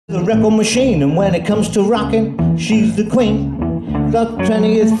The record machine, and when it comes to rocking, she's the queen. Got the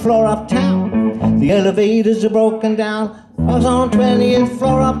 20th floor uptown. The elevators are broken down. I was on 20th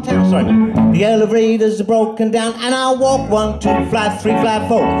floor uptown. Sorry. The elevators are broken down, and I walk 1, 2, flight 3, flight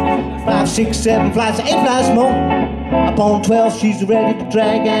 4, 5, 6, 7 flights, 8 flights more. Up on 12, she's ready to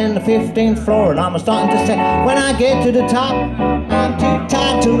drag, and the 15th floor, and I'm starting to say, when I get to the top, I'm too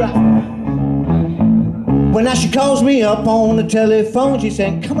tired to rock. When now she calls me up on the telephone, she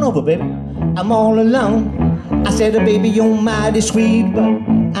said, come on over, baby, I'm all alone. I said, baby, you're mighty sweet, but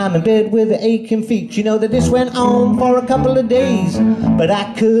I'm in bed with the aching feet. You know that this went on for a couple of days, but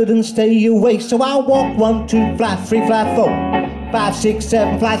I couldn't stay awake. So I walked 1, 2, flight 3, flight 4, 5, 6,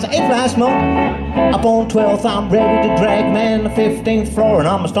 7 flights, 8 flights more. Up on 12th, I'm ready to drag, man, the 15th floor, and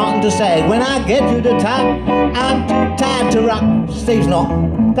I'm starting to sag. When I get to the top, I'm too tired to rock. Steve's not.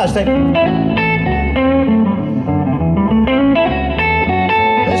 Go, Steve.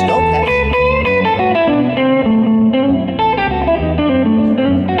 Let's go, Cass.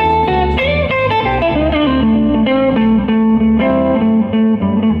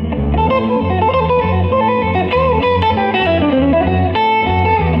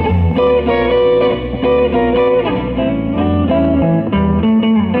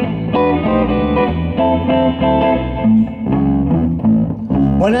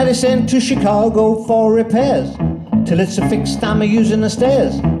 When I descend to Chicago for repairs, till it's a fixed, I'm using the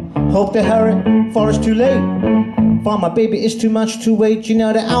stairs. Hope they hurry, for it's too late. For my baby, it's too much to wait. You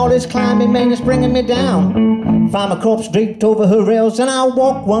know that all this climbing, man, is bringing me down. Find my corpse draped over her rails, and I'll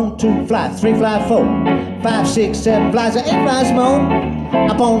walk 1, 2, flight 3, flight 4, 5, 6, 7 flights, 8 flights more.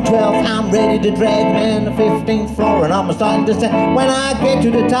 Up on 12th, I'm ready to drag, man, the 15th floor, and I'm starting to say, when I get to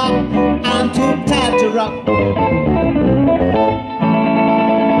the top, I'm too tired to rock.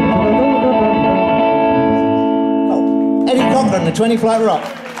 Eddie Cochran, the 20 Flight Rock.